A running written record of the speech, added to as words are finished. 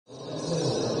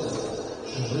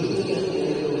Our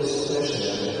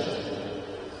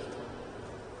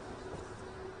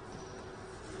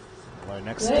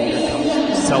next skater comes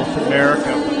from South America,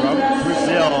 from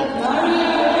Brazil.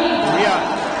 Maria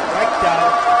REIKDAL,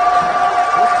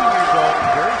 14 years old,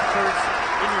 very first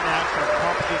international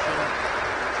competition,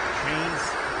 trains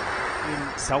in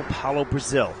Sao Paulo,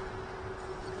 Brazil.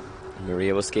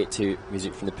 Maria will skate to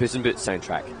music from the Puss in Boots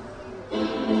soundtrack.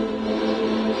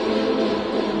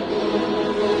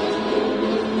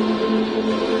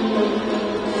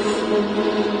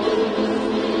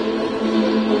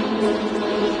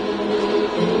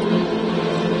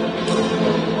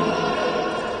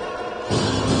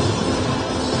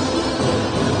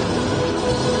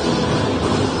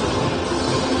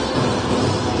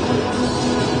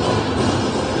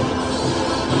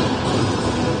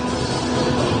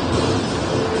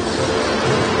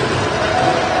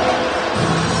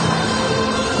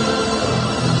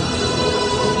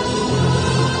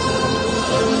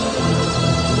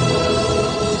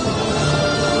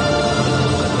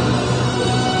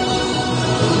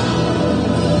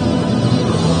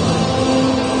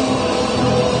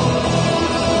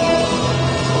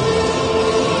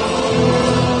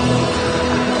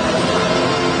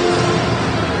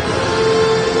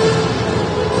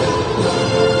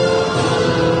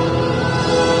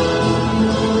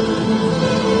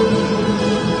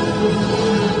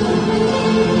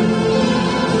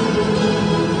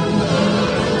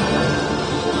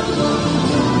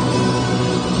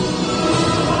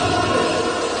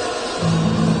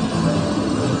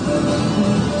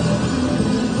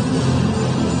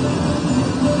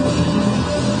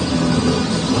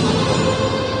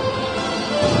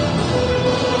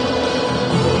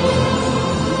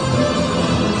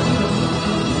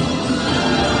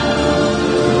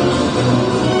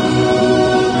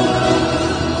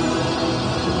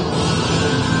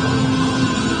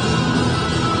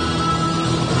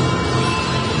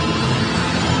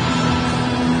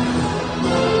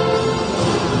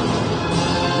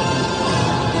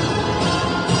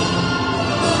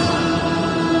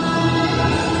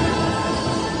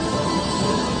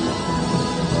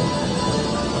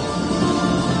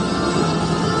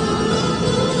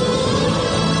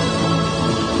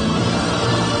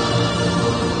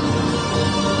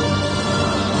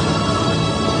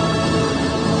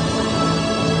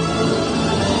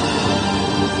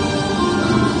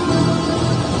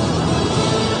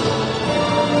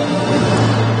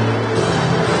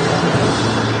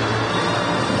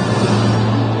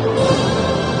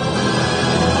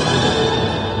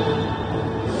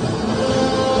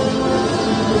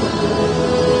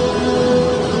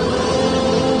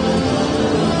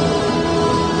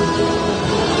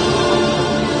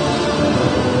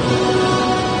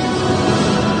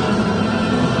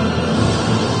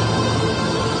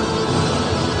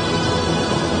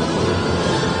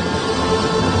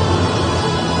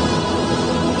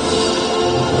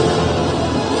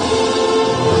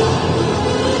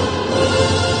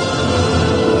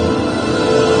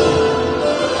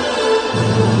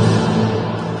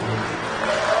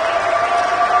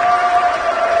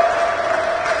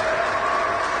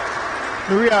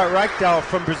 Maria REIKDAL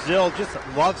from Brazil, just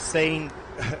love seeing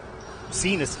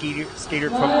a skater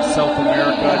from South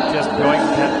America. Just brilliant.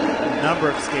 We've had a number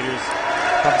of skaters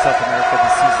from South America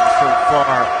this season so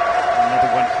far.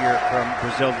 Another one here from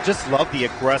Brazil. Just love the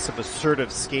aggressive,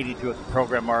 assertive skating throughout the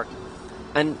program, Mark.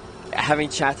 And having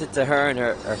chatted to her and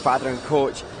her father and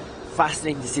coach,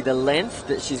 fascinating to see the length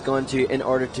that she's gone to in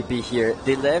order to be here.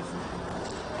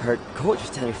 Her coach was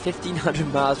telling her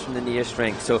 1,500 miles from the nearest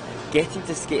rink, so getting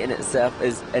to skate in itself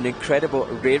is an incredible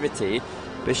rarity,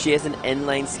 but she is an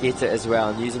inline skater as well,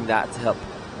 and using that to help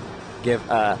give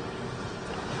a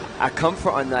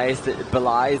comfort on the ice that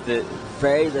belies the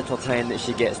very little time that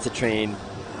she gets to train.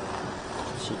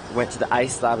 She went to the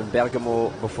ice lab in Bergamo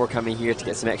before coming here to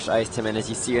get some extra ice time, and as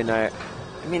you see her now,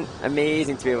 I mean,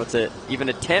 amazing to be able to even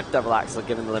attempt double axel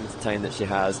given the limited time that she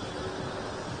has.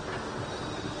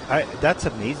 That's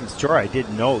an amazing story. I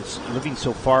didn't know. Living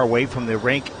so far away from the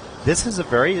rink, this is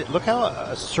look how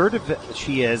assertive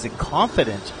she is and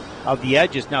confident of the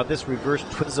edges. Now this reverse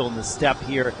twizzle in the step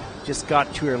here just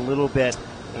got to her a little bit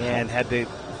and had to,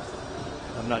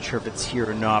 I'm not sure if it's here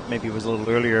or not, maybe it was a little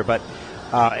earlier, but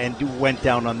and went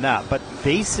down on that. But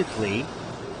basically,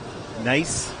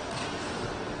 nice,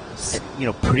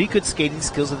 pretty good skating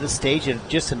skills at this stage, and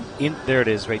just there it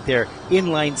is right there,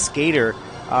 inline skater.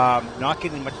 Not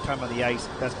getting much time on the ice.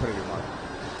 That's pretty good, Mark.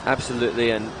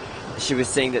 Absolutely, and she was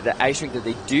saying that the ice rink that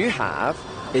they do have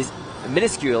is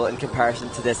minuscule in comparison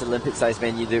to this Olympic-sized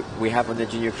venue that we have on the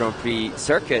Junior Grand Prix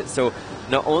circuit. So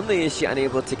not only is she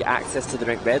unable to get access to the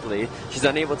rink readily, she's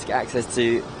unable to get access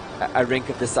to a rink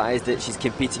of the size that she's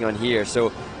competing on here.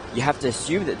 So you have to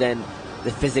assume that then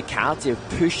the physicality of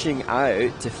pushing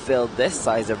out to fill this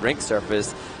size of rink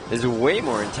surface is way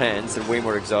more intense and way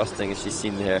more exhausting, as she's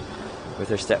seen there with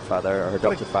her stepfather or her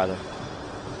adopted father.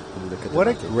 What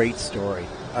a great story.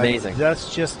 Amazing.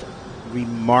 That's just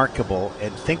remarkable.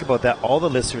 And think about that, all the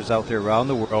listeners out there around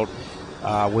the world,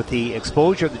 with the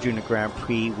exposure of the Junior Grand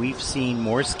Prix, we've seen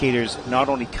more skaters not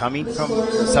only coming from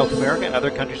South America and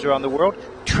other countries around the world,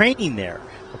 training there.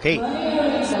 Okay,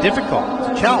 it's difficult,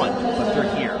 it's a challenge, but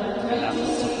they're here. And that's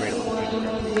what's so great about the Junior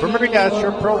Grand Prix. From Riga, it's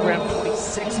your program,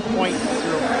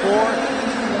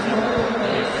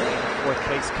 26.04. Fourth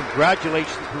place.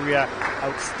 Congratulations, Maria.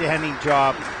 Outstanding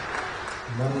job.